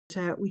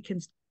we can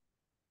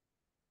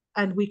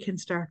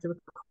start the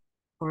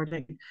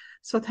recording.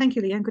 So thank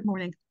you, Leanne. Good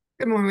morning.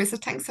 Good morning,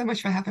 Risa. Thanks so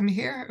much for having me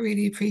here. I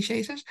really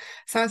appreciate it.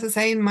 So as I was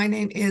saying, my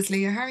name is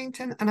Leah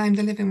Harrington and I'm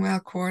the Living Well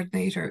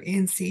Coordinator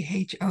in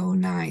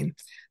CHO9.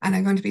 And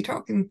I'm going to be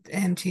talking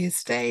to you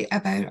today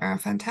about our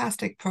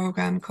fantastic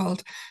programme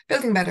called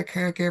Building Better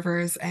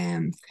Caregivers,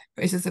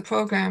 which is a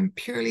programme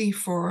purely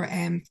for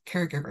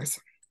caregivers.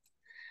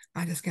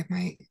 I'll just get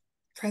my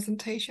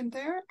presentation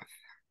there.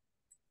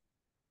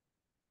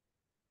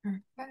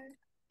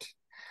 Perfect.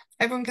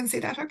 Everyone can see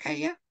that okay,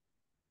 yeah?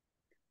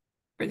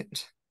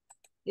 Brilliant.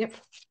 Yep.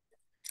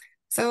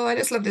 So I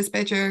just love this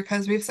picture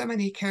because we have so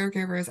many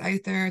caregivers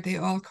out there. They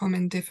all come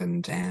in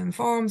different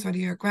forms, whether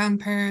you're a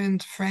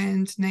grandparent,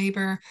 friend,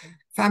 neighbour,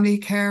 family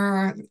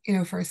carer, you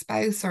know, for a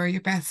spouse or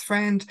your best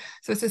friend.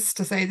 So it's just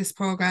to say this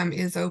programme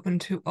is open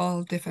to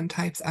all different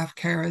types of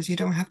carers. You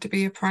don't have to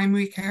be a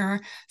primary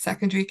carer,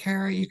 secondary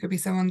carer. You could be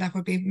someone that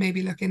would be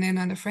maybe looking in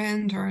on a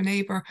friend or a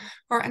neighbour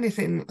or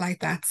anything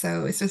like that.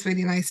 So it's just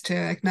really nice to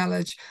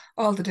acknowledge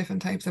all the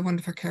different types of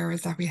wonderful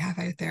carers that we have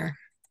out there.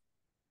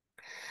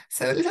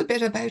 So a little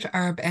bit about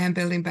our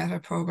Building Better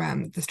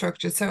programme, the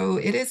structure. So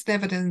it is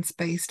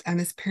evidence-based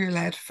and is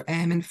peer-led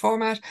in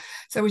format.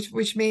 So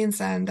which means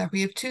then that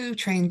we have two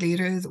trained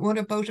leaders, one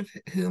or both of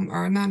whom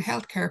are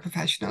non-healthcare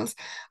professionals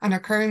and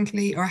are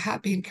currently or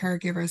have been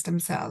caregivers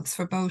themselves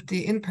for both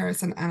the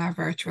in-person and our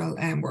virtual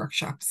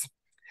workshops.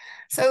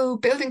 So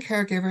building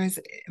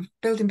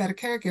better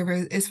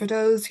caregivers is for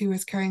those who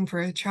is caring for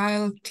a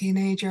child,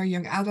 teenager,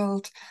 young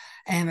adult,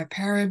 a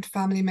parent,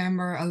 family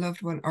member, a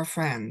loved one, or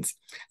friends.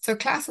 So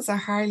classes are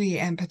highly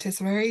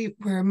participatory,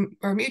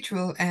 where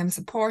mutual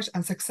support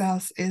and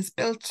success is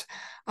built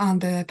on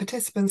the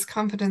participants'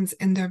 confidence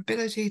in their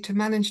ability to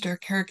manage their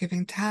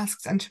caregiving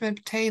tasks and to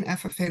maintain a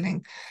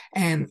fulfilling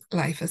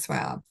life as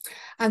well.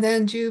 And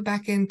then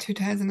back in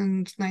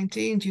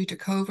 2019, due to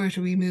COVID,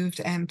 we moved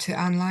to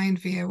online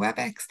via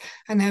WebEx,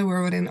 and now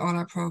we're running all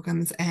our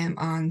programs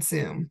on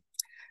Zoom.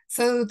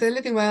 So the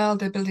Living Well,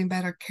 the Building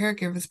Better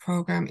Caregivers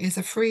program is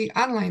a free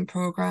online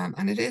program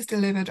and it is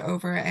delivered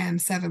over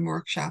 7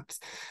 workshops.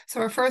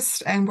 So our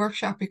first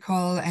workshop we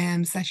call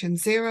Session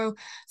 0.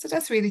 So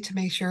that's really to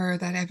make sure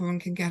that everyone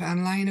can get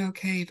online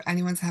okay. If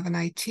anyone's having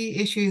IT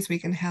issues, we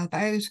can help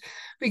out.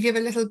 We give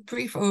a little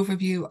brief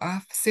overview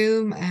of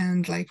Zoom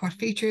and like what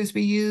features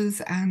we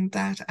use and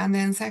that. And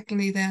then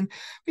secondly, then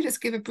we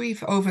just give a brief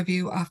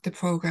overview of the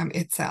program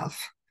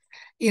itself.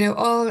 You know,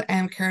 all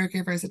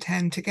caregivers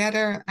attend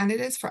together and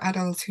it is for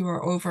adults who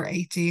are over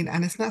 18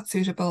 and it's not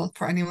suitable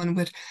for anyone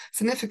with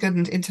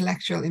significant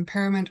intellectual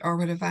impairment or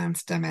with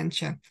advanced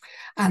dementia.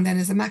 And then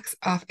there's a max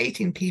of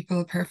 18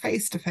 people per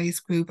face-to-face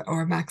group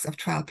or a max of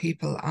 12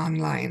 people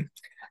online.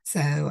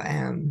 So,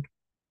 and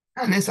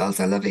it's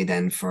also lovely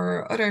then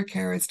for other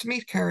carers to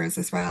meet carers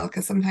as well,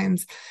 because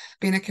sometimes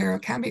being a carer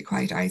can be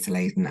quite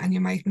isolating and you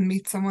might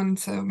meet someone,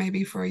 so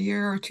maybe for a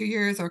year or 2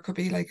 years, or it could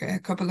be like a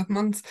couple of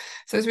months.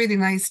 So it's really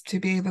nice to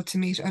be able to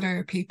meet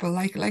other people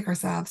like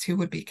ourselves who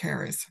would be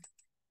carers.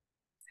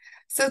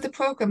 So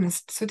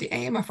the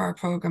aim of our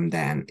program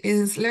then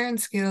is learn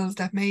skills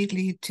that may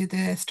lead to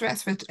the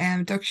stress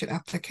reduction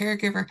of the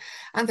caregiver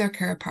and their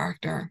care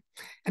partner.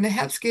 And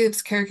it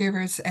gives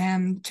caregivers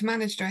to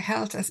manage their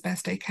health as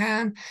best they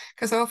can,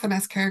 because often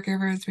as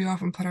caregivers, we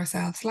often put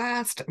ourselves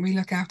last. We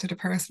look after the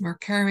person we're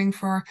caring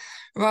for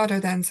rather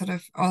than sort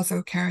of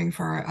also caring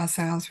for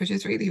ourselves, which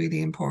is really,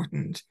 really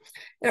important.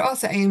 It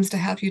also aims to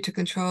help you to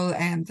control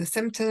the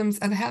symptoms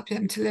and help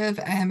them to live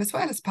as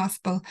well as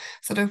possible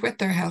sort of with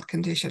their health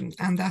condition.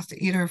 And that's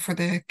either for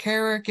the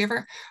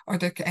caregiver or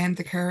the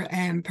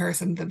care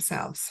person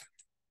themselves.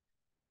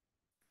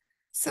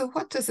 So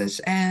what does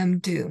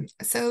it do?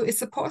 So it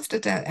supports the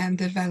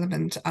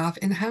development of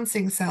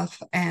enhancing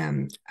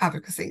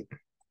self-advocacy.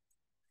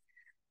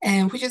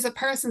 Which is a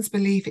person's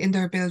belief in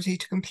their ability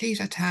to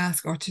complete a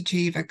task or to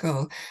achieve a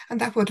goal.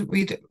 And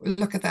we'd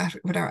look at that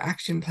with our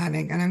action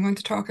planning. And I'm going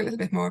to talk a little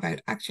bit more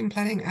about action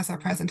planning as our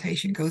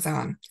presentation goes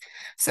on.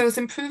 So it's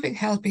improving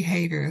health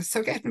behaviours.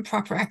 So getting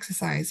proper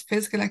exercise,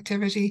 physical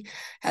activity,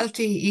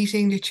 healthy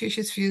eating,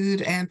 nutritious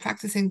food, and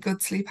practicing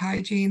good sleep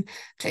hygiene,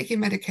 taking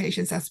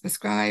medications as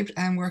prescribed,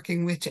 and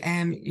working with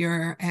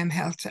your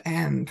health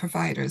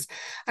providers.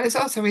 And it's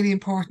also really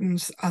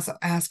important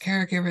as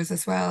caregivers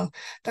as well,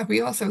 that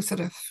we also sort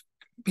of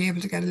be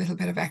able to get a little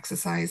bit of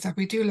exercise, that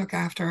we do look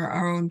after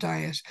our own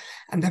diet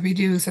and that we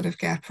do sort of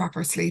get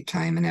proper sleep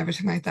time and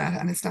everything like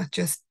that. And it's not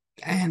just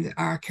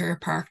our care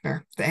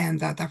partner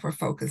that we're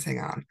focusing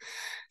on.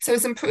 So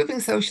it's improving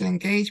social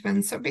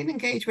engagement, so being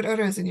engaged with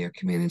others in your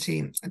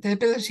community, the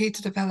ability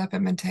to develop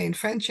and maintain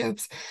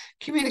friendships,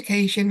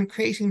 communication,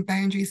 creating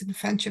boundaries in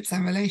friendships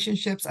and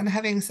relationships, and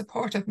having a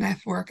supportive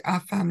network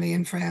of family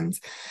and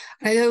friends.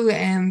 And I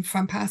know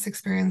from past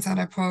experience on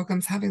our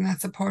programs, having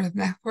that supportive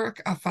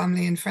network of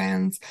family and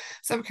friends,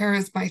 some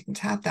carers mightn't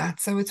have that.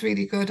 So it's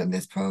really good on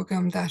this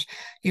program that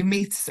you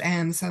meet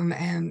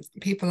some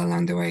people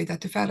along the way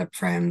that develop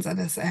friends. And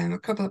as a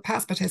couple of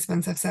past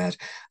participants have said,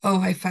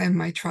 oh, I found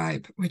my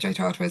tribe, which I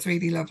thought was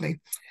really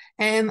lovely.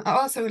 It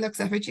also looks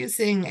at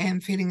reducing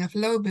feeling of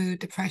low mood,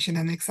 depression,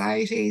 and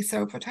anxiety.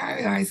 So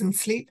prioritizing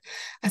sleep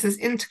as is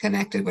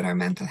interconnected with our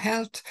mental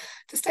health.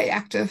 To stay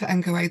active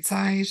and go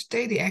outside,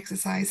 daily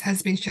exercise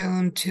has been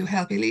shown to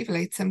help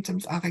alleviate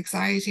symptoms of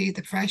anxiety,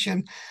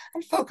 depression,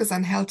 and focus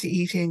on healthy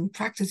eating,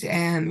 practice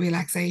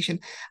relaxation,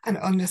 and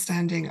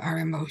understanding our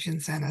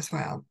emotions then as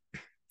well.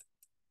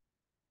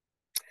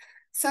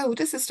 So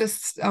this is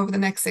just over the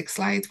next 6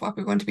 slides what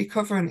we're going to be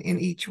covering in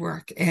each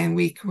work and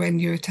week when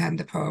you attend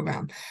the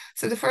program.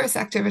 So the first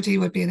activity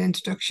would be an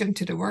introduction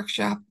to the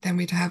workshop. Then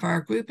we'd have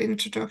our group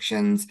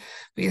introductions.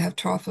 We'd have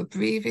thoughtful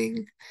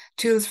breathing,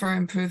 tools for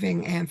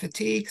improving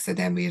fatigue. So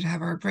then we'd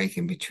have our break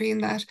in between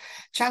that,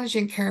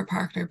 challenging care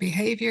partner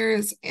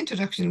behaviors,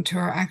 introduction to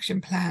our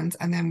action plans,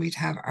 and then we'd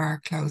have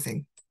our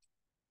closing.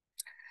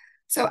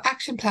 So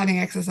action planning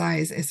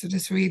exercise is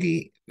just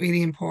really,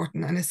 really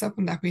important, and it's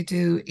something that we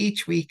do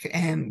each week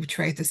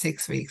throughout the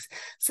 6 weeks.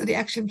 So the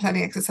action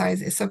planning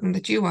exercise is something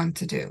that you want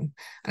to do,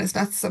 and it's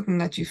not something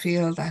that you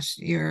feel that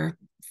your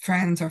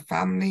friends or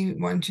family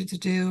want you to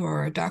do,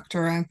 or a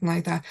doctor or anything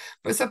like that,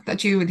 but it's something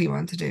that you really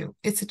want to do.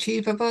 It's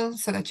achievable,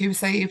 so that you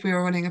say if we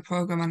were running a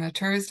program on a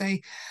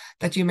Thursday,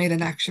 that you made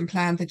an action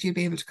plan, that you'd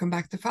be able to come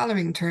back the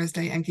following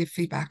Thursday and give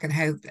feedback on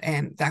how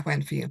that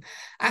went for you.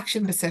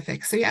 Action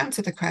specific. So you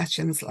answer the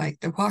questions like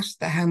the what,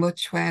 the how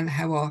much, when,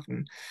 how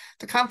often.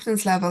 The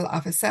confidence level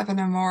of a 7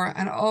 or more,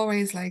 and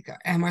always like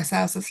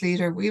ourselves as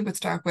leader, we would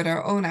start with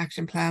our own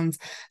action plans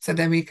so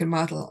then we can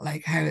model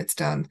like how it's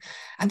done.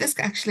 And this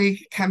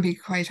actually can be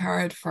quite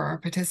hard for our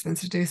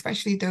participants to do,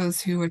 especially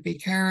those who would be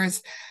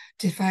carers,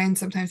 to find.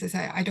 Sometimes they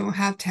say, I don't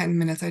have 10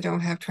 minutes, I don't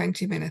have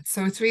 20 minutes.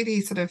 So it's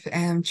really sort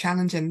of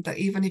challenging that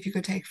even if you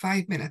could take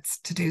 5 minutes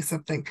to do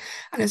something,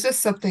 and it's just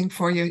something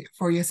for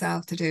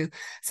yourself to do.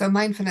 So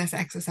mindfulness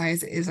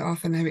exercise is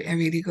often a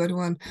really good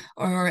one,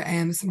 or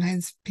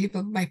sometimes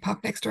people might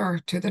pop next door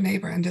to their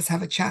neighbor and just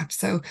have a chat.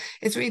 So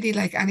it's really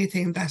like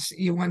anything that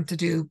you want to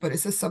do, but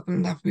it's just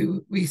something that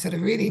we sort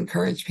of really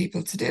encourage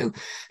people to do.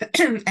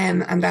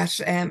 And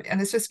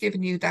it's just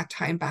giving you that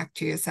time back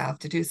to yourself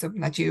to do something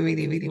that you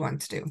really, really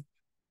want to do.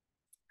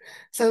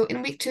 So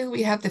in week 2,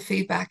 we have the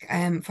feedback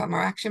from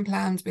our action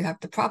plans. We have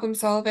the problem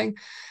solving.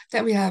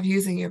 Then we have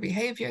using your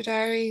behavior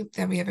diary.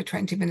 Then we have a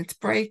 20 minutes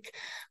break.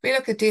 We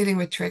look at dealing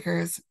with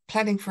triggers,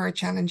 planning for a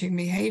challenging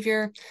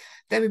behavior.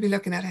 Then we'll be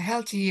looking at a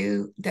healthy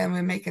you. Then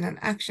we're making an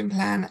action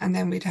plan, and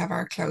then we'd have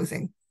our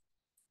closing.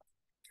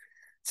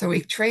 So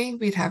week 3,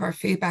 we'd have our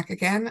feedback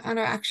again on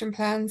our action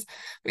plans.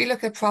 We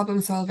look at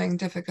problem solving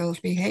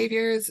difficult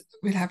behaviors.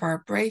 We'd have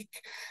our break,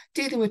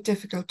 dealing with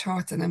difficult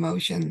thoughts and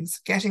emotions,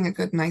 getting a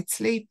good night's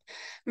sleep,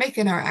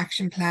 making our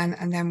action plan,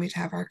 and then we'd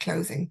have our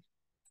closing.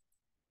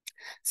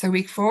 So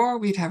week 4,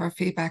 we'd have our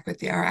feedback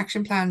with our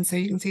action plan, so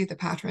you can see the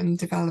pattern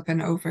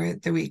developing over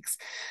the weeks.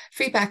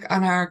 Feedback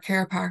on our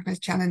care partners'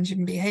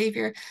 challenging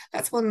behaviour.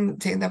 That's one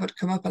thing that would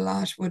come up a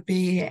lot, would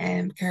be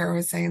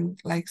carers saying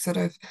like sort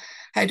of,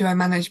 how do I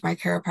manage my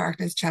care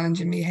partner's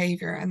challenging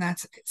behaviour? And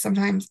that's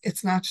sometimes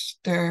it's not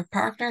their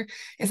partner,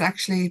 it's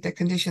actually the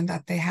condition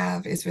that they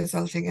have is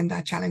resulting in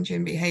that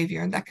challenging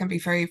behaviour, and that can be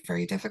very,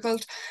 very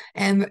difficult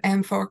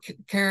for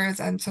carers,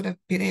 and sort of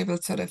being able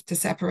sort of to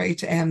separate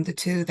the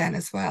two then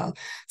as well.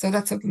 So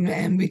that's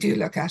something we do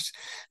look at.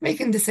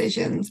 Making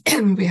decisions.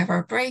 We have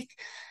our break,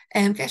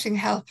 getting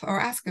help or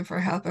asking for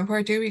help, and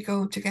where do we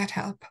go to get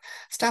help?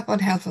 Stop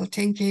unhelpful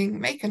thinking,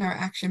 making our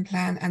action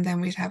plan, and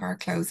then we'd have our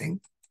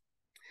closing.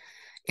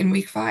 In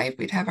week 5,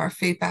 we'd have our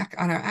feedback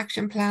on our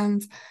action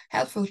plans,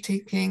 helpful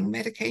thinking,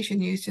 medication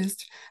uses,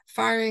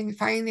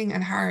 finding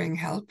and hiring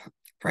help,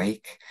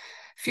 break,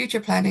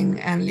 future planning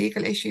and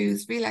legal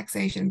issues,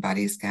 relaxation,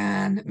 body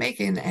scan,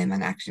 making an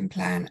action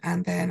plan,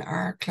 and then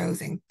our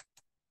closing.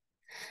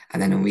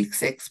 And then in week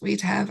 6,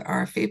 we'd have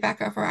our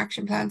feedback of our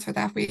action plans for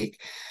that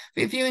week,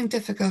 reviewing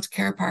difficult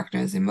care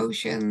partners'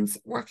 emotions,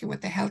 working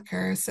with the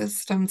healthcare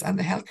systems and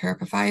the healthcare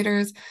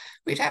providers.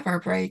 We'd have our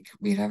break,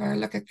 we'd have our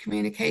look at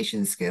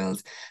communication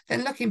skills,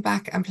 then looking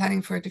back and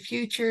planning for the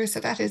future. So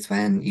that is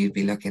when you'd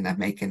be looking at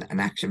making an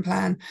action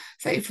plan,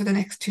 say for the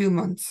next 2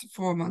 months,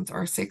 4 months,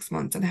 or 6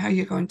 months, and how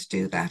you're going to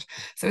do that.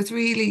 So it's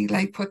really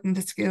like putting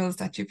the skills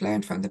that you've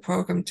learned from the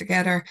program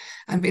together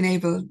and being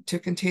able to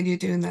continue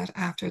doing that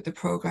after the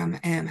program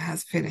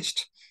has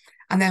finished.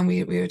 And then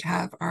we would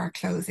have our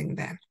closing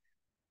then.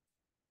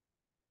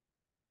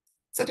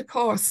 So the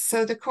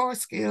core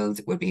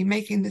skills would be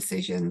making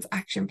decisions,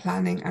 action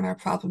planning, and our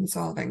problem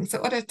solving. So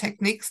other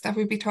techniques that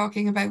we'd be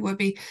talking about would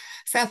be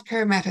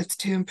self-care methods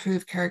to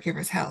improve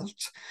caregivers'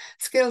 health,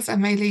 skills that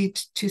may lead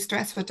to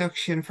stress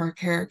reduction for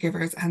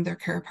caregivers and their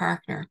care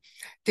partner,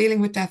 dealing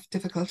with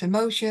difficult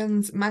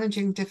emotions,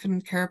 managing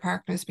different care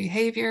partners'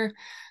 behaviour,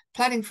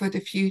 planning for the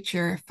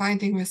future,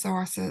 finding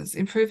resources,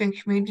 improving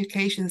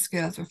communication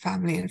skills with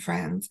family and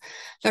friends,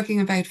 looking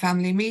about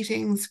family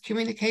meetings,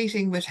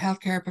 communicating with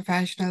healthcare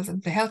professionals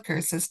and the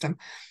healthcare system,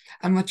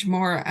 and much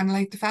more. And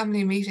like the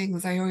family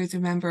meetings, I always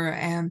remember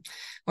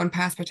one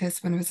past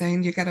participant was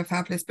saying, you get a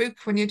fabulous book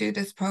when you do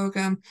this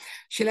program.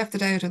 She left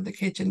it out on the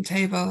kitchen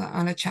table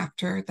on a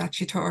chapter that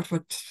she thought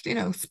would, you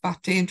know,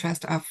 spot the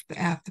interest of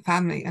the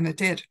family, and it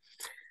did.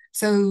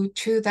 So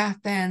through that,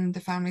 then the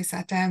family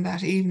sat down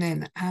that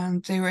evening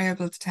and they were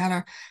able to tell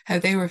her how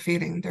they were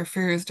feeling, their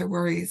fears, their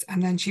worries.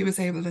 And then she was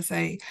able to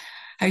say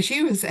how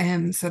she was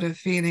sort of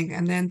feeling,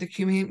 and then the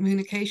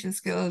communication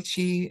skills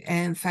she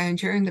found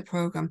during the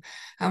program.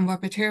 And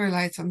what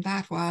materialized from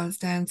that was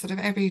then sort of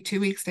every 2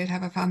 weeks they'd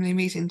have a family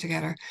meeting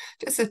together,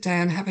 just sit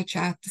down, have a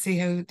chat to see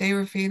how they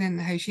were feeling,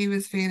 how she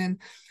was feeling,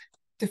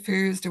 the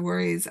fears, the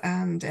worries.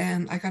 And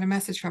I got a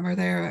message from her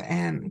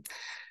there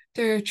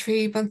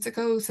 3 months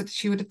ago, so that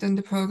she would have done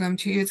the program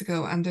 2 years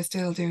ago, and they're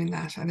still doing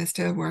that, and it's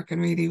still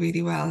working really,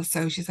 really well.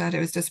 So she said it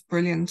was just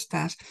brilliant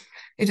that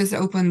it just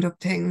opened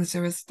up things.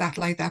 There was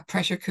that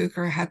pressure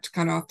cooker had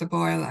gone off the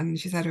boil, and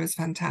she said it was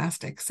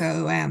fantastic.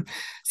 So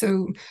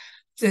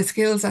the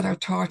skills that are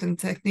taught and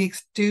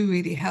techniques do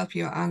really help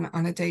you on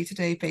a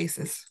day-to-day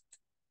basis.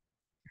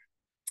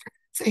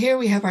 So here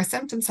we have our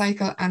symptom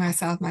cycle and our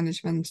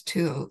self-management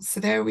tools. So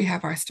there we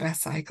have our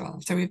stress cycle.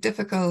 So we have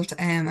difficult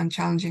and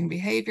challenging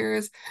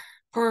behaviors,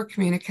 poor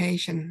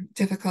communication,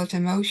 difficult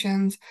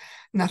emotions,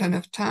 not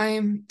enough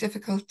time,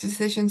 difficult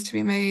decisions to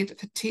be made,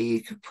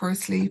 fatigue, poor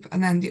sleep,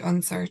 and then the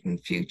uncertain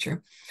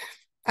future.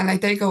 And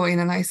like they go in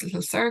a nice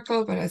little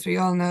circle, but as we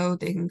all know,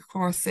 they can of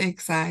course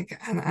zigzag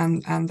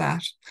and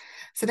that.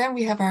 So then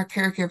we have our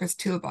caregiver's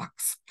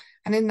toolbox.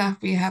 And in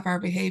that we have our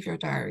behavior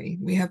diary.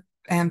 We have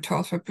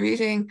tools for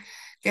breathing,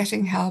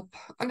 getting help,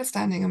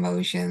 understanding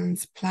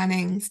emotions,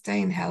 planning,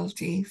 staying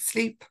healthy,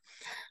 sleep.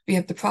 We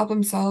have the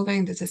problem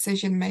solving, the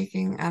decision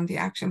making, and the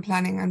action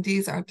planning. And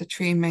these are the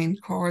three main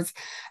cores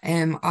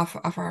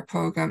of our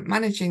program: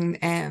 managing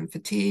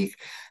fatigue,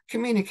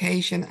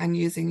 communication, and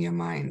using your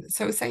mind.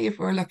 So say if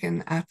we're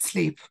looking at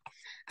sleep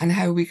and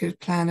how we could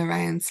plan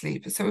around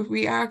sleep. So if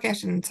we are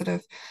getting sort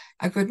of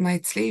a good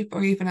night's sleep,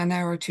 or even an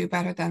hour or two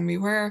better than we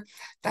were,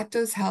 that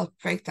does help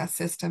break that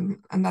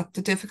system, and that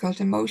the difficult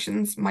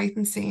emotions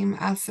mightn't seem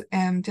as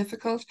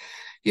difficult.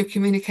 Your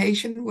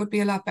communication would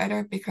be a lot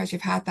better because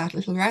you've had that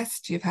little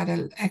rest, you've had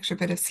an extra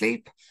bit of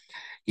sleep.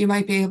 You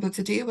might be able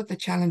to deal with the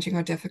challenging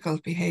or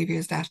difficult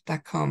behaviors that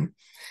come,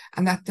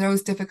 and that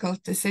those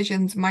difficult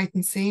decisions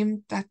mightn't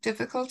seem that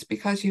difficult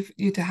because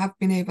you'd have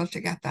been able to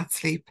get that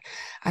sleep.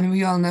 And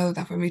we all know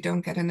that when we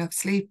don't get enough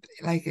sleep,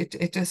 like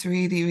it just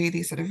really,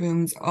 really sort of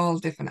ruins all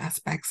different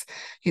aspects.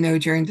 You know,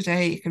 during the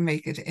day, you can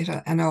make it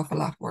an awful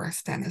lot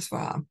worse then as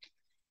well.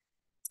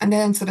 And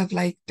then sort of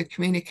like the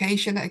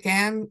communication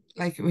again,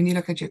 like when you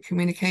look at your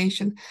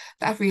communication,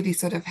 that really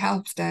sort of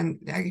helps then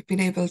like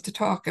being able to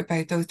talk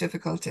about those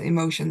difficult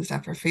emotions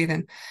that we're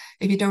feeling.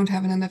 If you don't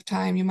have enough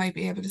time, you might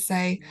be able to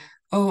say,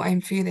 oh,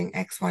 I'm feeling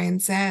X, Y, and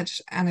Z,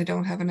 and I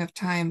don't have enough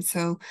time.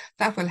 So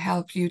that will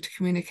help you to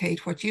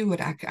communicate what you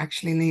would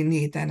actually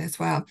need then as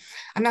well.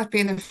 And not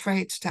being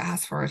afraid to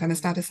ask for it. And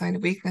it's not a sign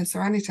of weakness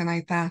or anything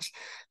like that,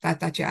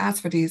 that you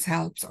ask for these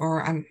helps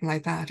or anything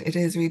like that. It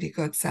is really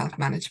good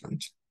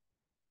self-management.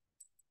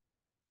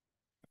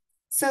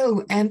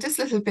 So, just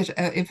a little bit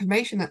of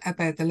information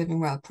about the Living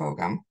Well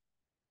program.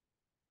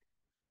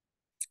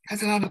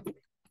 Because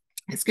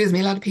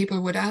a lot of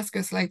people would ask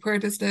us, like, where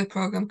does the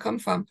program come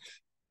from?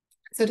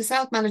 So the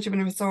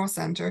Self-Management Resource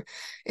Centre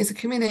is a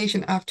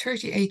combination of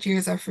 38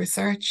 years of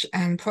research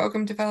and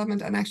program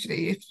development, and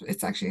actually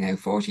it's actually now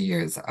 40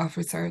 years of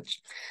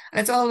research.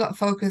 And it's all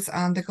focused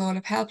on the goal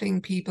of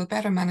helping people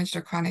better manage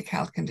their chronic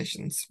health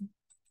conditions.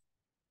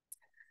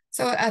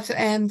 So at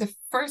the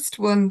first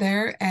one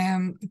there,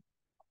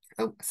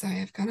 oh, sorry,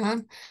 I've gone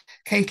on.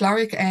 Kate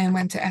Lorick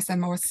went to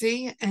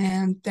SMRC,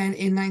 and then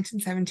in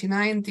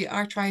 1979, the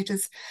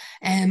arthritis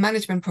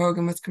management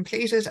program was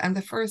completed, and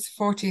the first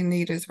 14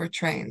 leaders were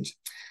trained.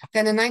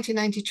 Then in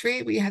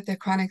 1993, we had the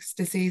chronic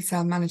disease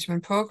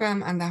self-management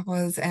program, and that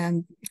was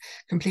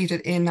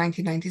completed in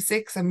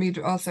 1996. And we'd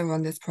also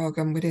run this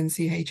program within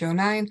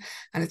CHO9,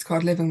 and it's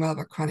called Living Well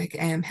with Chronic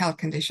Health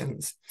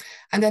Conditions.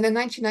 And then in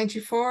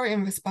 1994,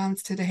 in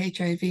response to the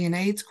HIV and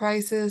AIDS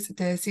crisis,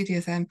 the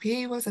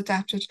CDSMP was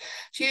adapted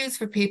to use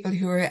for people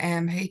who are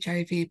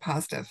HIV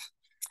positive.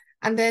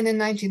 And then in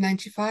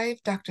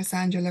 1995, Dr.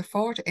 Sandra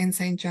Lefort in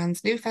St.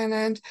 John's,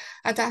 Newfoundland,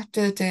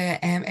 adapted the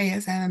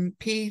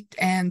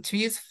ASMP to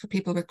use for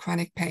people with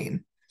chronic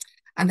pain.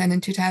 And then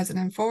in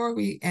 2004,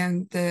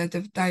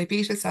 the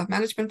diabetes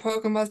self-management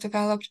program was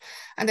developed.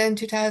 And then in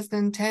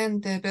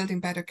 2010, the Building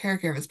Better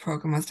Caregivers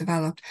program was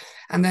developed.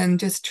 And then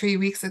just 3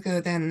 weeks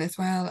ago then as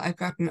well, I've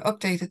gotten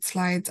updated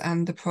slides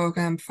on the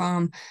program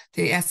from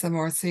the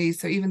SMRC.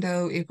 So even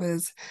though it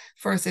was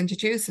first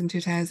introduced in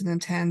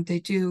 2010, they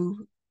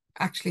do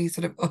actually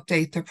sort of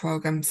update their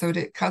program. So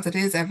because it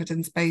is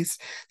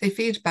evidence-based, they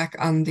feed back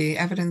on the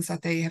evidence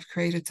that they have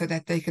created so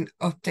that they can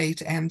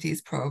update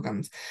these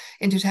programs.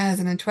 In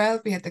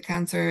 2012, we had the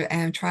Cancer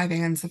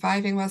Thriving and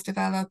Surviving was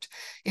developed.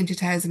 In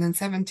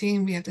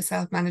 2017, we had the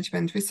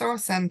Self-Management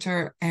Resource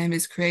Centre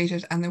is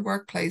created, and the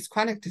Workplace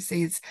Chronic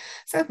Disease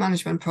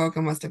Self-Management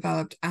Programme was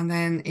developed. And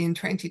then in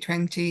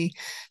 2020,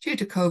 due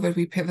to COVID,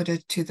 we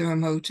pivoted to the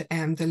remote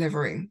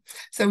delivery.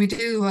 So we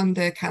do run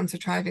the Cancer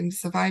Thriving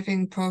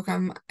Surviving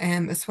Programme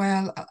as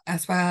well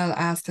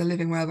as the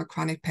Living Well with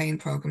Chronic Pain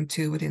Programme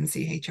too within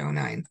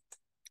CHO9.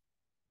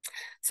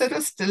 So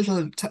just a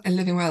little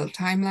Living Well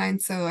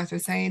timeline. So as we're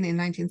saying, in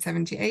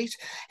 1978,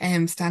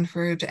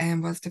 Stanford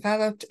was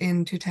developed.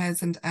 In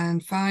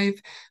 2005,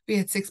 we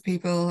had 6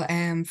 people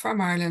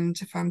from Ireland,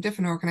 from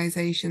different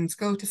organisations,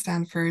 go to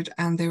Stanford,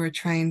 and they were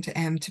trained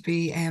to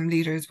be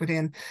leaders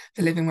within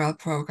the Living Well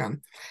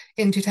programme.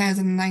 In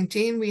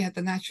 2019, we had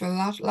the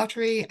National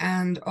Lottery,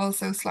 and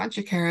also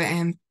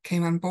Sláintecare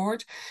came on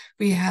board.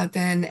 We had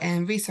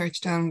then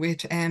research done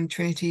with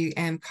Trinity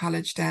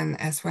College then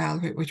as well,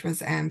 which was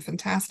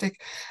fantastic.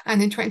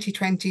 And in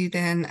 2020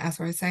 then, as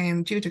we were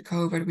saying, due to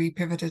COVID, we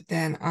pivoted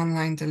then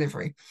online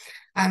delivery.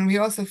 And we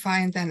also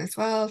find then as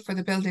well for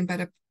the Building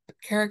Better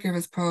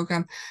Caregivers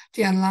program,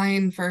 the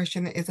online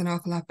version is an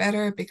awful lot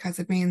better because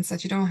it means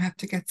that you don't have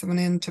to get someone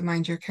in to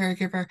mind your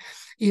caregiver.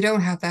 You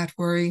don't have that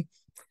worry.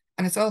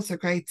 And it's also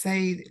great,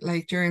 say,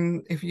 like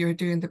if you're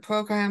doing the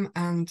program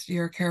and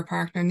your care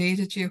partner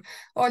needed you,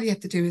 all you have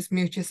to do is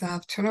mute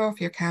yourself, turn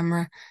off your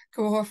camera,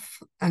 go off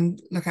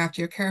and look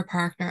after your care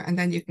partner, and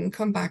then you can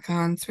come back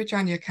on, switch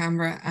on your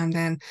camera, and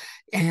then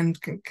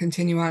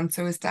continue on.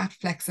 So it's that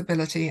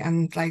flexibility,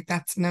 and like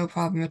that's no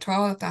problem at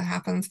all if that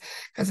happens,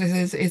 because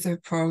it is a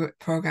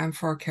program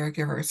for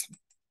caregivers.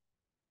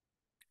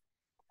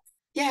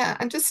 Yeah,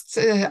 and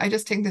I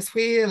just think this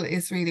wheel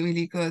is really,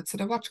 really good.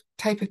 So what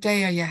type of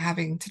day are you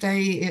having?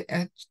 Today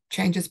it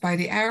changes by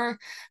the hour,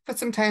 but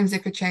sometimes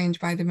it could change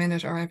by the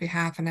minute or every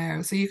half an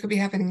hour. So you could be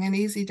having an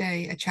easy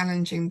day, a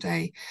challenging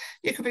day.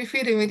 You could be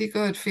feeling really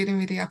good, feeling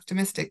really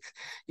optimistic.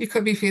 You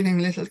could be feeling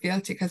a little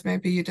guilty because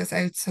maybe you're just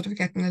out sort of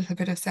getting a little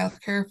bit of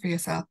self-care for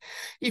yourself.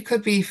 You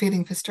could be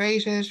feeling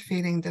frustrated,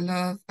 feeling the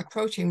love,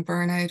 approaching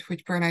burnout,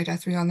 which burnout,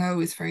 as we all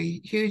know, is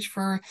very huge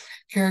for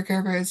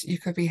caregivers. You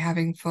could be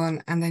having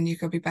fun, and then you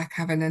could be back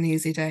having an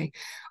easy day.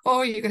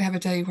 Or you could have a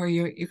day where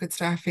you could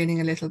start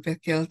feeling a little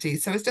bit guilty.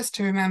 So it's just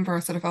to remember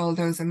sort of all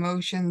those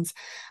emotions.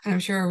 And I'm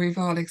sure we've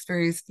all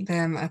experienced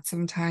them at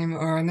some time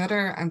or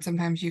another. And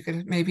sometimes you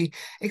could maybe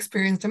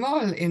experience them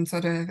all in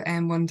sort of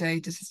one day,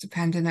 just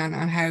depending on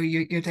how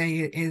your day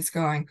is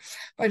going.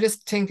 But I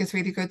just think it's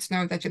really good to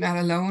know that you're not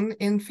alone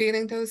in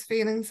feeling those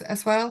feelings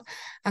as well.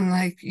 And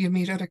like you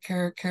meet other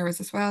carers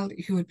as well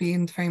who would be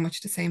in very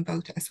much the same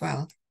boat as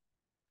well.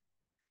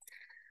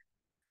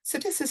 So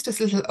this is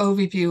just a little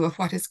overview of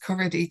what is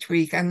covered each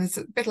week, and it's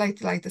a bit like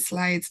the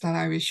slides that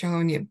I was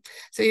showing you.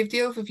 So you have the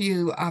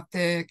overview of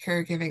the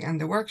caregiving and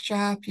the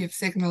workshop. You have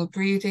signal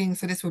breathing,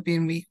 so this would be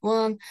in week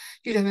 1.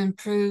 You'd have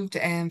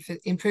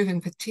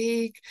improving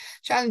fatigue,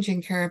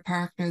 challenging care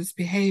partners'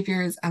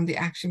 behaviours, and the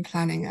action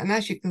planning. And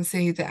as you can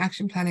see, the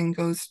action planning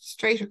goes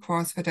straight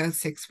across for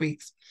those 6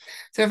 weeks.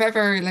 So if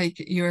ever like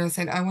you're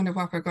saying, I wonder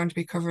what we're going to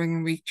be covering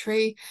in week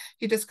 3,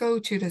 you just go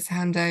to this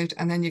handout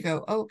and then you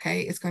go,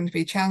 okay, it's going to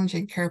be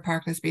challenging care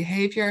partners'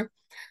 behavior,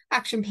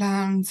 action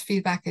plans,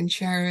 feedback and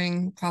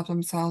sharing,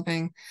 problem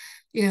solving,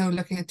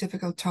 looking at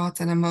difficult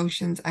thoughts and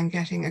emotions, and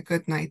getting a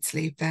good night's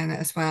sleep then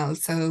as well.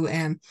 So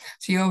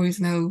so you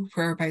always know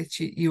whereabouts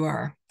you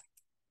are.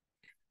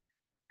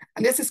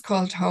 And this is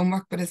called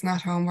homework, but it's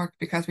not homework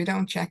because we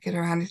don't check it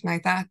or anything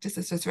like that. This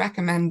is just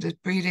recommended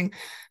breathing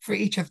for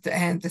each of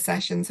the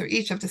sessions. So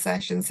each of the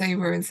sessions, say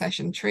we're in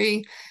session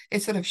 3,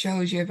 it sort of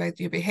shows you about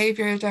your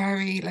behavioral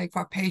diary, like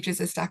what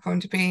pages is that going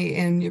to be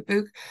in your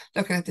book,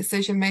 looking at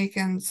decision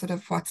making, sort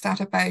of what's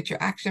that about,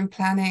 your action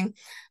planning,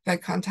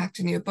 about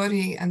contacting your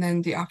buddy, and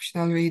then the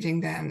optional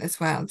reading then as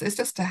well. So it's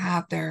just to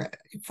have there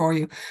for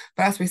you.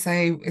 But as we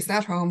say, it's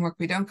not homework.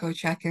 We don't go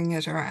checking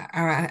it or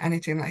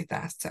anything like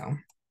that. So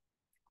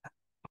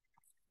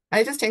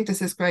I just think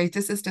this is great.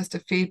 This is just a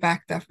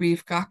feedback that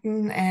we've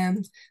gotten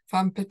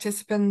from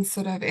participants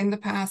sort of in the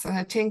past, and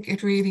I think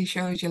it really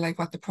shows you like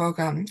what the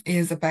program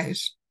is about.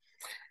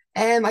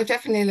 I've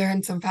definitely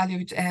learned some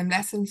valued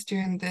lessons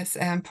during this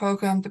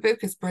program. The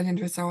book is a brilliant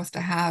resource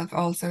to have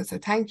also, so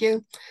thank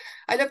you.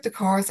 I love the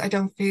course. I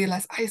don't feel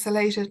as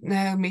isolated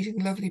now,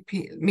 meeting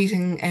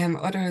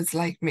others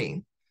like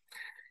me.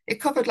 It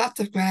covered lots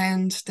of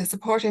ground. The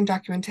supporting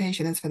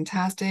documentation is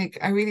fantastic.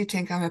 I really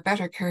think I'm a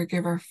better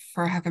caregiver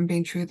for having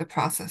been through the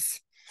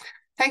process.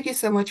 Thank you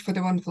so much for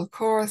the wonderful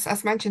course.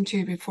 As mentioned to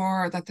you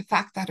before, that the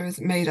fact that it was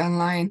made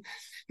online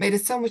made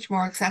it so much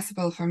more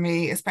accessible for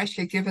me,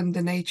 especially given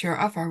the nature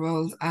of our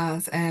roles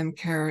as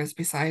carers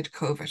beside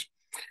COVID.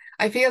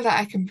 I feel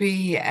that it can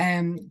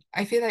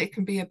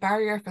be a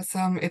barrier for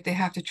some if they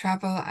have to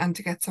travel and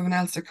to get someone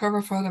else to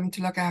cover for them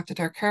to look after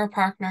their care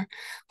partner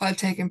while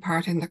taking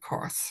part in the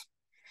course.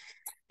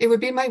 It would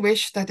be my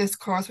wish that this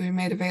course would be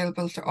made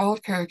available to all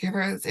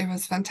caregivers. It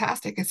was a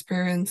fantastic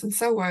experience and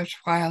so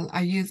worthwhile.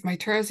 I use my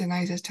Thursday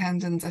night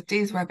attendance at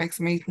these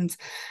WebEx meetings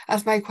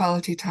as my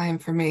quality time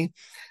for me.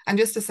 And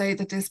just to say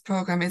that this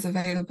program is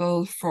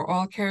available for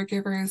all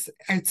caregivers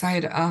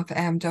outside of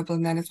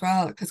Dublin then as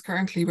well, because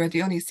currently we're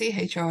the only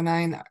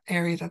CHO9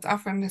 area that's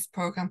offering this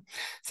program.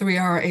 So we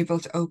are able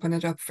to open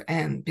it up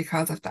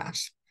because of that.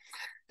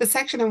 The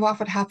section on what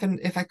would happen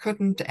if I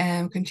couldn't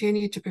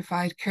continue to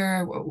provide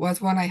care was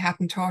one I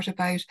hadn't thought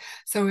about,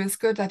 so it was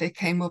good that it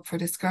came up for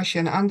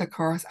discussion on the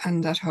course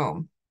and at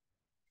home.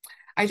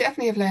 I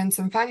definitely have learned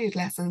some valued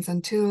lessons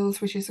and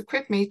tools which has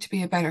equipped me to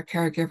be a better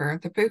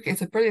caregiver. The book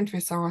is a brilliant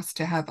resource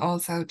to have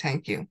also,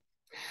 thank you.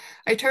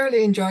 I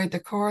thoroughly enjoyed the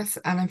course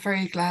and I'm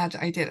very glad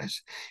I did it.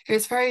 It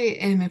was very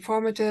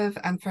informative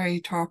and very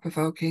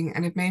thought-provoking,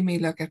 and it made me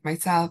look at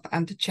myself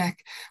and to check,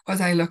 was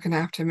I looking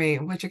after me,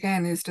 which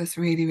again is just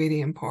really,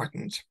 really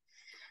important.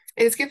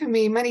 It has given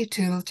me many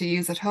tools to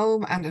use at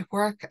home and at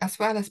work, as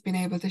well as being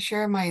able to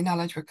share my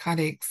knowledge with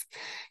colleagues.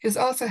 It has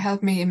also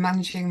helped me in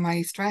managing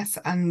my stress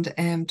and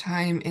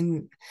time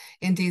in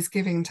these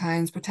giving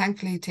times, but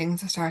thankfully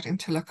things are starting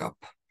to look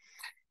up.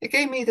 It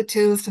gave me the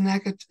tools to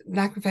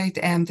navigate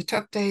the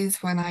tough days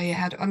when I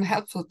had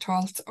unhelpful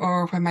thoughts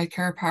or when my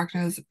care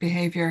partner's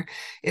behaviour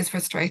is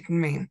frustrating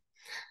me.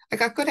 I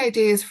got good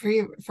ideas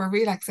for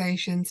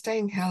relaxation,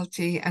 staying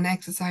healthy and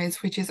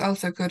exercise, which is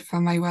also good for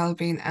my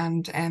well-being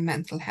and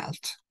mental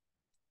health.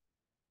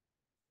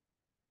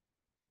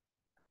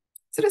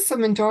 So there's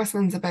some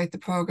endorsements about the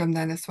programme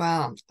then as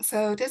well.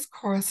 So this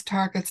course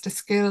targets the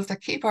skills that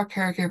keep our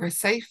caregivers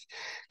safe,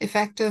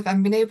 effective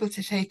and being able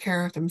to take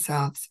care of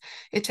themselves.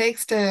 It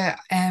takes the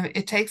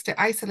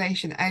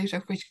isolation out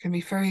of which can be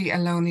very a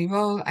lonely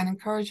role and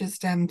encourages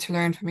them to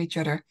learn from each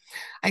other.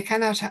 I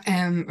cannot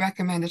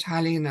recommend it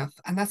highly enough.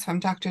 And that's from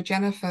Dr.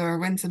 Jennifer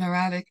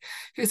Winson-Oralic,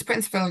 who's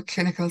Principal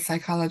Clinical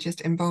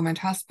Psychologist in Beaumont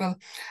Hospital.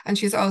 And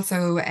she's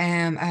also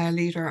a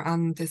leader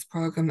on this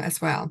programme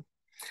as well.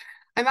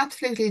 I'm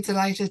absolutely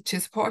delighted to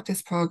support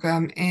this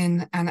programme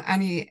in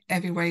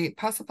every way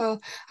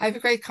possible. I have a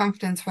great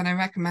confidence when I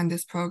recommend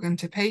this programme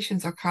to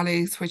patients or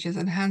colleagues, which is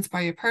enhanced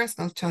by your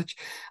personal touch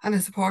and the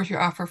support you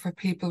offer for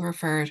people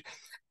referred.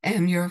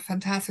 You're a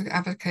fantastic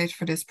advocate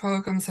for this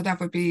programme, so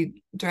that would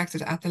be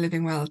directed at the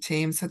Living Well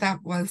team. So that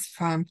was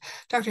from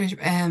Dr.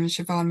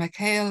 Siobhan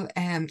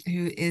McHale,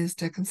 who is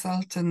the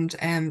consultant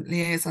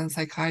liaison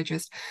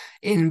psychiatrist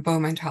in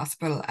Beaumont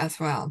Hospital as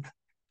well.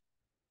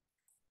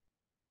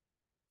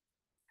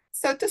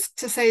 So just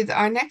to say that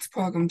our next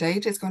programme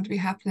date is going to be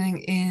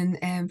happening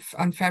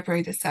on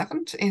February the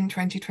 7th in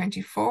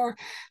 2024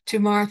 to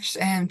March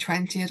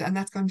 20th, and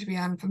that's going to be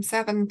on from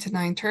 7 to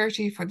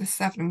 9:30 for the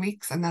 7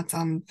 weeks, and that's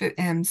on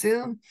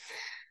Zoom.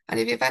 And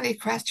if you have any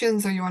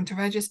questions or you want to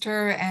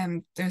register,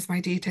 there's my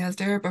details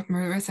there, but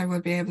Marissa will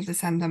be able to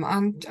send them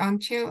on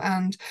to you.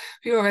 And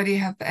we already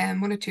have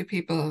 1 or 2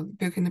 people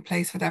booking a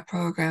place for that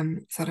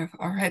programme sort of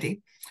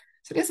already.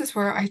 So this is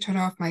where I turn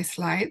off my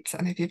slides,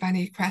 and if you have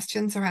any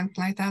questions or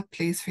anything like that,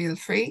 please feel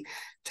free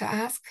to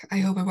ask. I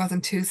hope it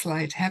wasn't too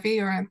slide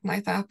heavy or anything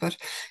like that, but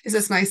it's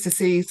just nice to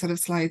see sort of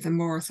slides and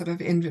more sort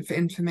of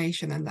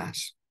information and that.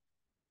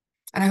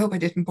 And I hope I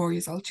didn't bore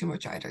you all too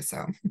much either,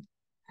 so.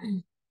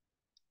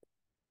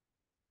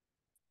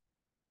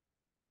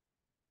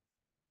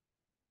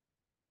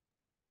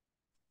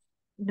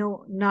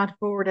 No, not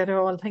bored at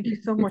all. Thank you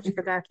so much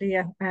for that,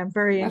 Leah.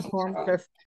 Very informative.